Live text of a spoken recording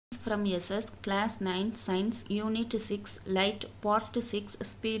from SS Class 9 Science UNIT-6 Light Part-6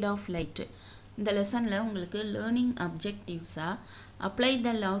 Speed of Light. இந்த லெசனில் உங்களுக்கு learning objectives apply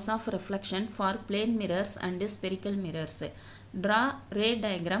the laws of reflection for plane mirrors and spherical mirrors. Draw ray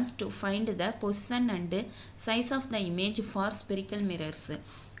diagrams to find the position and size of the image for spherical mirrors.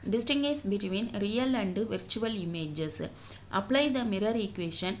 Distinguish between real and virtual images. Apply the mirror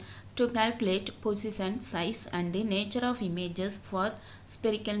equation to calculate position, size and nature of images for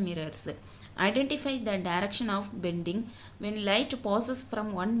spherical mirrors. Identify the direction of bending when light passes from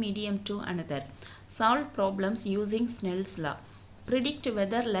one medium to another. Solve problems using Snell's law. Predict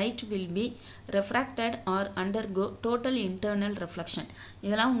whether light will be refracted or undergo total internal reflection.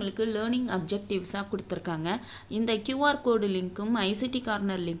 இதெல்லாம் உங்களுக்கு learning அப்ஜெக்டிவ்ஸாக கொடுத்துருக்காங்க. இந்த QR கோடு லிங்க்கும் ICT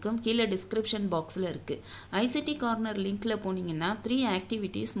corner லிங்க்கும் கீழே description பாக்ஸில் இருக்குது. ICT corner லிங்க்கில் போனீங்கன்னா 3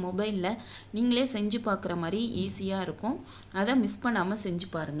 ஆக்டிவிட்டீஸ் மொபைலில் நீங்களே செஞ்சு பார்க்குற மாதிரி ஈஸியாக இருக்கும். அதை மிஸ் பண்ணாமல் செஞ்சு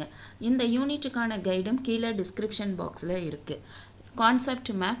பாருங்கள். இந்த யூனிட்டுக்கான கைடும் கீழே டிஸ்கிரிப்ஷன் பாக்ஸில் இருக்குது.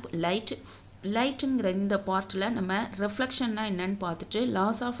 கான்செப்ட் மேப் லைட்டுங்கிற இந்த பார்ட்டில் நம்ம ரெஃப்ளெக்ஷன்னா என்னன்னு பார்த்துட்டு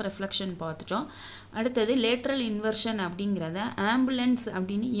லாஸ் ஆஃப் ரெஃப்ளெக்ஷன் பார்த்துட்டோம். அடுத்தது லேட்ரல் இன்வர்ஷன் அப்படிங்கிறத ஆம்புலன்ஸ்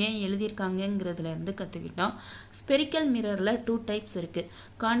அப்படின்னு ஏன் எழுதியிருக்காங்கங்கிறதுலேருந்து கற்றுக்கிட்டோம். ஸ்பெரிக்கல் மிரரில் 2 டைப்ஸ் இருக்குது,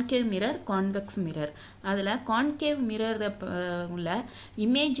 கான்கேவ் மிரர், கான்வெக்ஸ் மிரர். அதில் கான்கேவ் மிரரில் உள்ள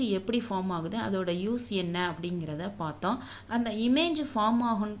இமேஜ் எப்படி ஃபார்ம் ஆகுது, அதோட யூஸ் என்ன அப்படிங்கிறத பார்த்தோம். அந்த இமேஜ் ஃபார்ம்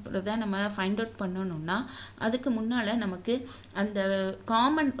ஆகுன்றத நம்ம ஃபைண்ட் அவுட் பண்ணணும்னா அதுக்கு முன்னால் நமக்கு அந்த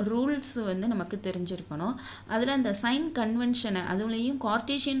காமன் ரூல்ஸ் நமக்கு தெரிஞ்சிருக்கணும். அதில் அந்த சைன் கன்வென்ஷனை, அதுலேயும்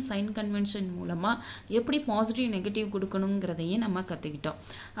கார்ட்டீசியன் சைன் கன்வென்ஷன் மூலமாக எப்படி பாசிட்டிவ் நெகட்டிவ் கொடுக்கணுங்கிறதையும் நம்ம கற்றுக்கிட்டோம்.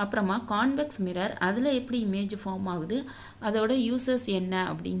 அப்புறமா கான்வெக்ஸ் மிரர், அதில் எப்படி இமேஜ் ஃபார்ம் ஆகுது, அதோட யூசஸ் என்ன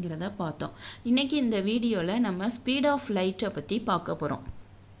அப்படிங்கிறத பார்த்தோம். இன்றைக்கி இந்த வீடியோவில் நம்ம ஸ்பீட் ஆஃப் லைட்டை பற்றி பார்க்க போகிறோம்.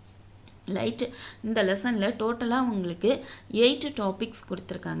 லைட் இந்த லெசனில் டோட்டலாக உங்களுக்கு 8 டாபிக்ஸ்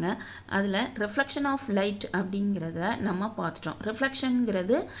கொடுத்துருக்காங்க. அதில் ரிஃப்ளெக்ஷன் ஆஃப் லைட் அப்படிங்கிறத நம்ம பார்த்துட்டோம்.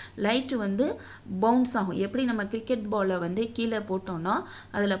 ரிஃப்ளெக்ஷனுங்கிறது லைட்டு பவுன்ஸ் ஆகும். எப்படி நம்ம கிரிக்கெட் பாலை கீழே போட்டோன்னா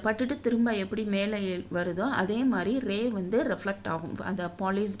அதில் பட்டுட்டு திரும்ப எப்படி மேலே வருதோ அதே மாதிரி ரே ரிஃப்ளெக்ட் ஆகும் அந்த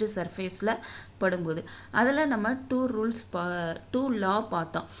பாலிஷ்டு சர்ஃபேஸில் படும்போது. அதில் நம்ம 2 லா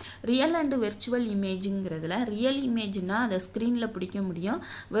பார்த்தோம். ரியல் அண்டு வெர்ச்சுவல் இமேஜுங்கிறதுல ரியல் இமேஜ்னால் அதை ஸ்க்ரீனில் பிடிக்க முடியும்,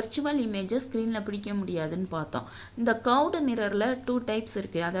 வெர்ச்சுவல் இமேஜை ஸ்க்ரீனில் பிடிக்க முடியாதுன்னு பார்த்தோம். இந்த கர்வ்டு மிரரில் 2 டைப்ஸ்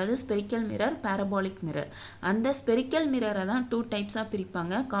இருக்குது, அதாவது ஸ்பெரிக்கல் மிரர், பேரபாலிக் மிரர். அந்த ஸ்பெரிக்கல் மிரரை தான் 2 டைப்ஸாக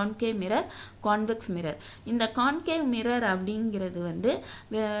பிரிப்பாங்க, கான்கேவ் மிரர், கான்வெக்ஸ் மிரர். இந்த கான்கேவ் மிரர் அப்படிங்கிறது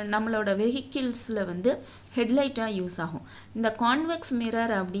நம்மளோட வெஹிக்கிள்ஸில் ஹெட்லைட்டாக யூஸ் ஆகும். இந்த கான்வெக்ஸ்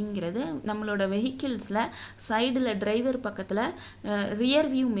மிரர் அப்படிங்கிறது நம்மளோட வெஹிக்கிள்ஸில் சைடில் டிரைவர் பக்கத்தில் ரியர்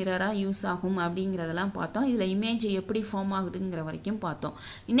வியூ மிரராக யூஸ் ஆகும் அப்படிங்கிறதெல்லாம் பார்த்தோம். இதில் இமேஜ் எப்படி ஃபார்ம் ஆகுதுங்கிற வரைக்கும் பார்த்தோம்.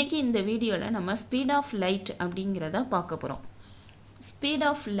 இன்றைக்கி இந்த வீடியோவில் நம்ம ஸ்பீட் ஆஃப் லைட் அப்படிங்கிறத பார்க்க போகிறோம். ஸ்பீட்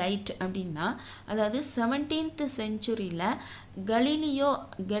ஆஃப் லைட் அப்படின்னா, அதாவது 17th செஞ்சுரியில்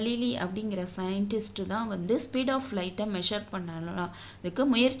கலீலி அப்படிங்கிற சயின்டிஸ்ட்டு தான் ஸ்பீட் ஆஃப் லைட்டை மெஷர் பண்ணதுக்கு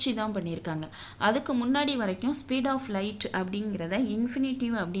முயற்சி தான் பண்ணியிருக்காங்க. அதுக்கு முன்னாடி வரைக்கும் ஸ்பீட் ஆஃப் லைட் அப்படிங்கிறத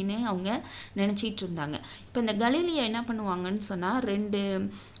இன்ஃபினிட்டிவ் அப்படின்னு அவங்க நினச்சிட்டு இருந்தாங்க. இப்போ இந்த கலீலியோ என்ன பண்ணுவாங்கன்னு சொன்னால், 2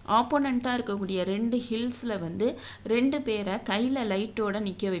 ஆப்போனண்ட்டாக இருக்கக்கூடிய 2 ஹில்ஸில் 2 பேரை கையில் லைட்டோடு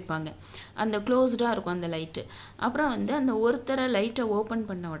நிற்க வைப்பாங்க. அந்த க்ளோஸ்டாக இருக்கும் அந்த லைட்டு. அப்புறம் அந்த ஒருத்தரை லைட்டை ஓப்பன்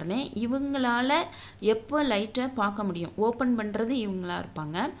பண்ண உடனே இவங்களால் எப்போ லைட்டை பார்க்க முடியும், ஓப்பன் பண்ணுறது இவங்களா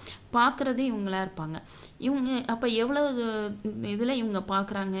இருப்பாங்க, பார்க்குறது இவங்களா இருப்பாங்க. இவங்க அப்போ எவ்வளோ இதில் இவங்க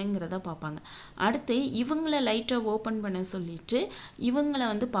பார்க்குறாங்கங்கிறத பார்ப்பாங்க. அடுத்து இவங்கள லைட்டை ஓப்பன் பண்ண சொல்லிவிட்டு இவங்கள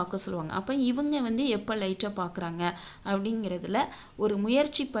பார்க்க சொல்லுவாங்க. அப்போ இவங்க எப்போ லைட்டை பார்க்குறாங்க அப்படிங்கிறதுல ஒரு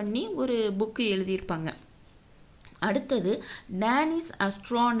முயற்சி பண்ணி ஒரு புக்கு எழுதியிருப்பாங்க. அடுத்தது டேனிஷ்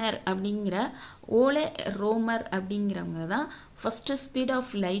அஸ்ட்ரானர் அப்படிங்கிற ஓலே ரோமர் அப்படிங்கிறவங்க தான் ஃபஸ்ட்டு ஸ்பீட்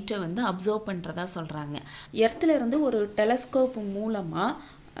ஆஃப் லைட்டை அப்சர்வ் பண்ணுறதா சொல்கிறாங்க. எர்த்துலேருந்து ஒரு டெலஸ்கோப் மூலமாக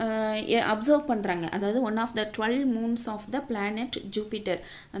அப்சர்வ் பண்ணுறாங்க. அதாவது 1 of the 12 moons of the planet Jupiter.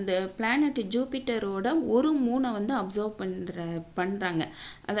 அந்த பிளானட் ஜூபிட்டரோட ஒரு மூனை அப்சர்வ் பண்ணுறாங்க.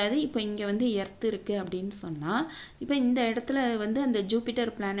 அதாவது இப்போ இங்கே எர்த் இருக்குது அப்படின்னு சொன்னால், இப்போ இந்த இடத்துல அந்த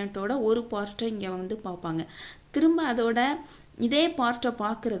ஜூபிட்டர் பிளானட்டோட ஒரு பார்ட்டை இங்கே பார்ப்பாங்க. திரும்ப அதோட இதே பார்ட்டை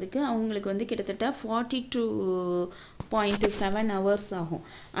பார்க்குறதுக்கு அவங்களுக்கு கிட்டத்தட்ட 42.7 hours ஆகும்.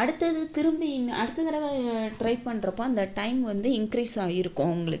 அடுத்தது திரும்பி அடுத்த தடவை ட்ரை பண்ணுறப்போ அந்த டைம் இன்க்ரீஸ்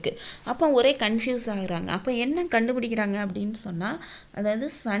ஆகிருக்கும் அவங்களுக்கு. அப்போ ஒரே கன்ஃபியூஸ் ஆகுறாங்க. அப்போ என்ன கண்டுபிடிக்கிறாங்க அப்படின்னு சொன்னால், அதாவது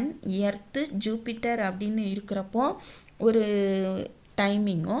சன், எர்த்து, ஜூபிட்டர் அப்படின்னு இருக்கிறப்போ ஒரு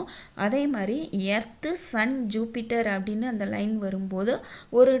டைமிங்கும், அதே மாதிரி எர்த்து, சன், ஜூபிட்டர் அப்படின்னு அந்த லைன் வரும்போது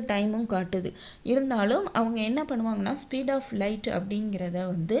ஒரு டைமும் காட்டுது. இருந்தாலும் அவங்க என்ன பண்ணுவாங்கன்னா, ஸ்பீட் ஆஃப் லைட் அப்படிங்கிறத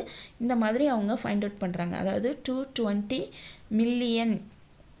இந்த மாதிரி அவங்க ஃபைண்ட் அவுட் பண்ணுறாங்க. அதாவது 220 மில்லியன்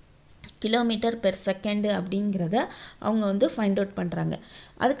கிலோமீட்டர் பெர் செகண்ட் அப்படிங்கிறத அவங்க வந்து ஃபைண்ட் அவுட் பண்ணுறாங்க.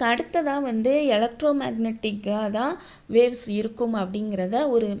 அதுக்கு அடுத்ததாக வந்து எலக்ட்ரோமேக்னெட்டிக்காக தான் வேவ்ஸ் இருக்கும் அப்படிங்கிறத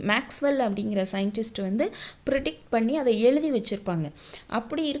ஒரு மேக்ஸ்வெல் அப்படிங்கிற சயின்டிஸ்ட் வந்து ப்ரிடிக்ட் பண்ணி அதை எழுதி வச்சுருப்பாங்க.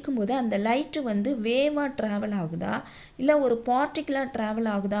 அப்படி இருக்கும்போது அந்த லைட்டு வந்து வேவாக ட்ராவல் ஆகுதா இல்லை ஒரு பார்ட்டிகுலாக ட்ராவல்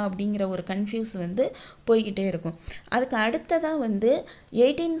ஆகுதா அப்படிங்கிற ஒரு கன்ஃபியூஸ் வந்து போய்கிட்டே இருக்கும். அதுக்கு அடுத்ததாக வந்து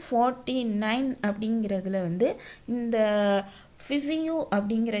 1849 அப்படிங்கிறதுல வந்து இந்த ஃபிசியோ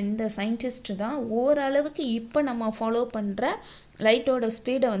அப்படிங்கிற இந்த சயின்டிஸ்ட் தான் ஓரளவுக்கு இப்போ நம்ம ஃபாலோ பண்ணுற லைட்டோட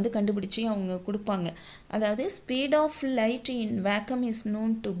ஸ்பீடை வந்து கண்டுபிடிச்சி அவங்க கொடுப்பாங்க. அதாவது speed of light in vacuum is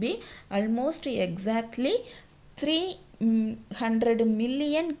known to be almost exactly 300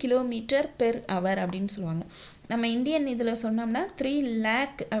 million kilometre per hour அப்படின்னு சொல்லுவாங்க. நம்ம இந்தியன் இதில் சொன்னோம்னா 3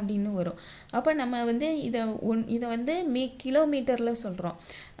 lakh அப்படின்னு வரும். அப்போ நம்ம வந்து இதை வந்து கிலோமீட்டரில் சொல்கிறோம்.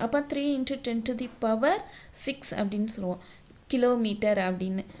 அப்போ 3 × 10⁶ அப்படின்னு சொல்லுவோம் கிலோமீட்டர்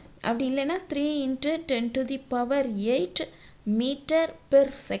அப்படின்னு. அப்படி இல்லைன்னா 3 × 10⁸ மீட்டர்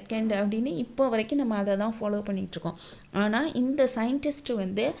பெர் செகண்ட் அப்படின்னு இப்போ வரைக்கும் நம்ம அதை தான் ஃபாலோ பண்ணிகிட்ருக்கோம். ஆனால் இந்த சயின்டிஸ்ட்டு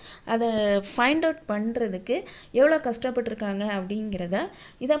வந்து அதை ஃபைண்ட் அவுட் பண்ணுறதுக்கு எவ்வளோ கஷ்டப்பட்டுருக்காங்க அப்படிங்கிறத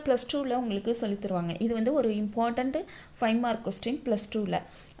இதை +2ல் உங்களுக்கு சொல்லித்தருவாங்க. இது வந்து ஒரு இம்பார்ட்டண்ட் 5 மார்க் கொஸ்டின் +2ல்.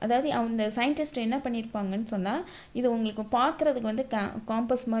 அதாவது அந்த சயின்டிஸ்ட் என்ன பண்ணியிருப்பாங்கன்னு சொன்னால், இது உங்களுக்கு பார்க்குறதுக்கு வந்து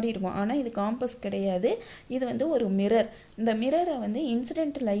காம்பஸ் மாதிரி இருக்கும். ஆனால் இது காம்பஸ் கிடையாது, இது வந்து ஒரு மிரர். இந்த மிரரை வந்து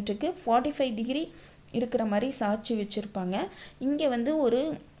இன்சிடென்ட் லைட்டுக்கு 45 டிகிரி இருக்கிற மாதிரி சாட்சி வச்சுருப்பாங்க. இங்கே வந்து ஒரு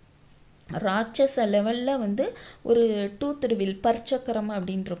ராட்சச லெவலில் வந்து ஒரு டூத் வில் பற்சக்கரம்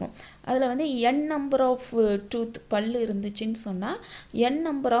அப்படின்னு இருக்கும். அதில் வந்து n நம்பர் ஆஃப் டூத் பல் இருந்துச்சுன்னு சொன்னால் n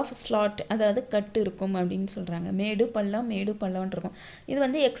நம்பர் ஆஃப் ஸ்லாட் அதாவது கட்டு இருக்கும் அப்படின்னு சொல்கிறாங்க. மேடு பள்ளம்னு இருக்கும். இது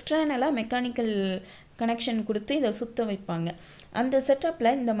வந்து எக்ஸ்டர்னலாக மெக்கானிக்கல் கனெக்ஷன் கொடுத்து இதை சுத்த வைப்பாங்க. அந்த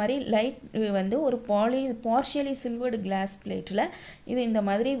செட்டப்பில் இந்த மாதிரி லைட் வந்து ஒரு பார்ஷியலி சில்வர்டு கிளாஸ் பிளேட்டில் இது இந்த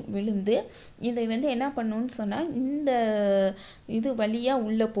மாதிரி விழுந்து இதை வந்து என்ன பண்ணணும்னு சொன்னால் இந்த இது வழியாக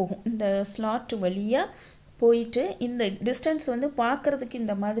உள்ளே போகும். இந்த ஸ்லாட் வழியாக போயிட்டு இந்த டிஸ்டன்ஸ் வந்து பார்க்குறதுக்கு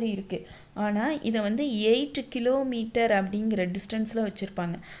இந்த மாதிரி இருக்குது. ஆனால் இதை வந்து 8 கிலோமீட்டர் அப்படிங்கிற டிஸ்டன்ஸில்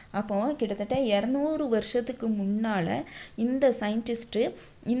வச்சுருப்பாங்க. அப்போ கிட்டத்தட்ட 200 வருஷத்துக்கு முன்னால் இந்த சயின்டிஸ்ட்டு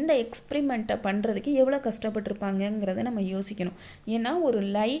இந்த எக்ஸ்பிரிமெண்ட்டை பண்ணுறதுக்கு எவ்வளோ கஷ்டப்பட்டுருப்பாங்கங்கிறத நம்ம யோசிக்கணும். ஏன்னா ஒரு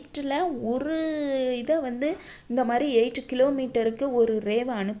லைட்டில் ஒரு இதை வந்து இந்த மாதிரி 8 கிலோமீட்டருக்கு ஒரு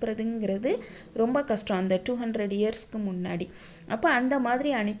ரேவை அனுப்புறதுங்கிறது ரொம்ப கஷ்டம் அந்த 200 இயர்ஸ்க்கு முன்னாடி. அப்போ அந்த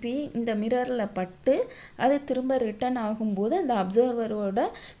மாதிரி அனுப்பி இந்த மிரரில் பட்டு அது திரும்ப ரிட்டர்ன் ஆகும்போது அந்த அப்சர்வரோட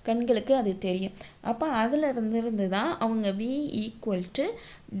கண்களுக்கு அது தெரியும். அப்போ அதில் இருந்து தான் அவங்க V =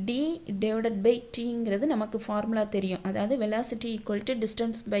 d/t நமக்கு ஃபார்முலா தெரியும். அதாவது வெலாசிட்டி =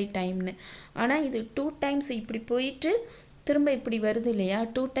 டிஸ்டன்ஸ் பை டைம்னு. ஆனால் இது 2 டைம்ஸ் இப்படி போயிட்டு திரும்ப இப்படி வருது இல்லையா,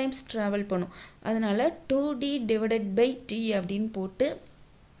 2 டைம்ஸ் ட்ராவல் பண்ணும். அதனால் 2d/t அப்படின்னு போட்டு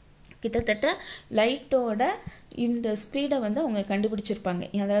கிட்டத்தட்ட லைட்டோட இந்த ஸ்பீடை வந்து அவங்க கண்டுபிடிச்சிருப்பாங்க.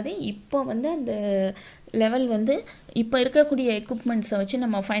 அதாவது இப்போ வந்து அந்த லெவல் வந்து இப்போ இருக்கக்கூடிய எக்யூப்மெண்ட்ஸை வச்சு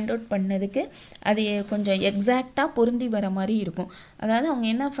நம்ம ஃபைண்ட் அவுட் பண்ணதுக்கு அது கொஞ்சம் எக்ஸாக்டாக பொருந்தி வர மாதிரி இருக்கும். அதாவது அவங்க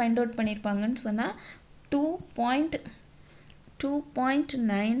என்ன ஃபைண்ட் அவுட் பண்ணியிருப்பாங்கன்னு சொன்னால்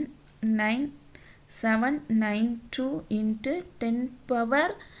 2.99792 ×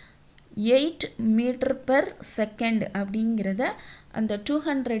 10⁸ மீட்டர் பெர் செகண்ட் அப்படிங்கிறத அந்த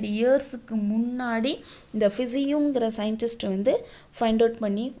 200 இயர்ஸுக்கு முன்னாடி இந்த ஃபிசியோங்கிற சயின்டிஸ்ட் வந்து ஃபைண்ட் அவுட்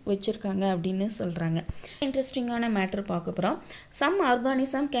பண்ணி வச்சுருக்காங்க அப்படின்னு சொல்கிறாங்க. இன்ட்ரெஸ்டிங்கான மேட்ரு பார்க்க போகிறோம். Some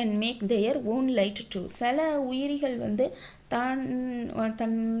organism can make their own light two. சில உயிரிகள் வந்து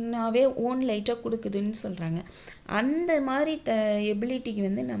தன்னாவே ஓன் லைட்டை கொடுக்குதுன்னு சொல்கிறாங்க. அந்த மாதிரி எபிலிட்டிக்கு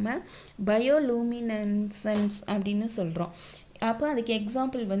வந்து நம்ம பயோலூமினன்சன்ஸ் அப்படின்னு சொல்கிறோம். அப்போ அதுக்கு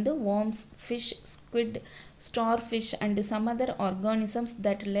எக்ஸாம்பிள் வந்து worms, fish, squid, starfish and some other organisms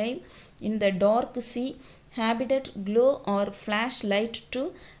that live in the dark sea habitat glow or flash light to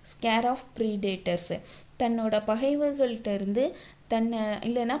scare off predators. தன்னோட பகைவர்கள்ட்ட இருந்து தன்னை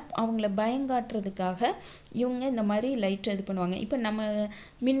இல்லைன்னா அவங்கள பயங்காட்டுறதுக்காக இவங்க இந்த மாதிரி லைட் இது பண்ணுவாங்க. இப்போ நம்ம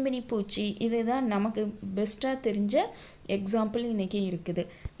மின்மினி பூச்சி இதுதான் நமக்கு பெஸ்ட்டாக தெரிஞ்ச எக்ஸாம்பிள் இன்றைக்கி இருக்குது.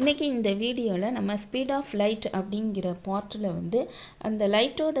 இன்றைக்கி இந்த வீடியோவில் நம்ம ஸ்பீட் ஆஃப் லைட் அப்படிங்கிற பார்ட்டில் வந்து அந்த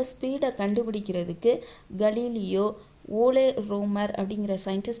லைட்டோட ஸ்பீடை கண்டுபிடிக்கிறதுக்கு கலீலியோ, ஓலே ரோமர் அப்படிங்கிற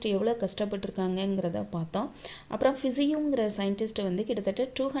சயின்டிஸ்ட் எவ்வளோ கஷ்டப்பட்டுருக்காங்கங்கிறத பார்த்தோம். அப்புறம் ஃபிசியோங்கிற சயின்டிஸ்ட்டை வந்து கிட்டத்தட்ட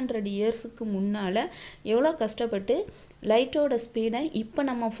 200 இயர்ஸுக்கு முன்னால் எவ்வளோ கஷ்டப்பட்டு லைட்டோட ஸ்பீடை இப்போ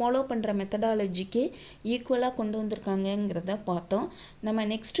நம்ம ஃபாலோ பண்ணுற மெத்தடாலஜிக்கு ஈக்குவலாக கொண்டு வந்திருக்காங்கங்கிறத பார்த்தோம். நம்ம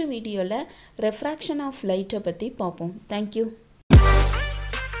நெக்ஸ்ட் வீடியோவில் ரெஃப்ராக்ஷன் ஆஃப் லைட்டை பற்றி பார்ப்போம். தேங்க்யூ.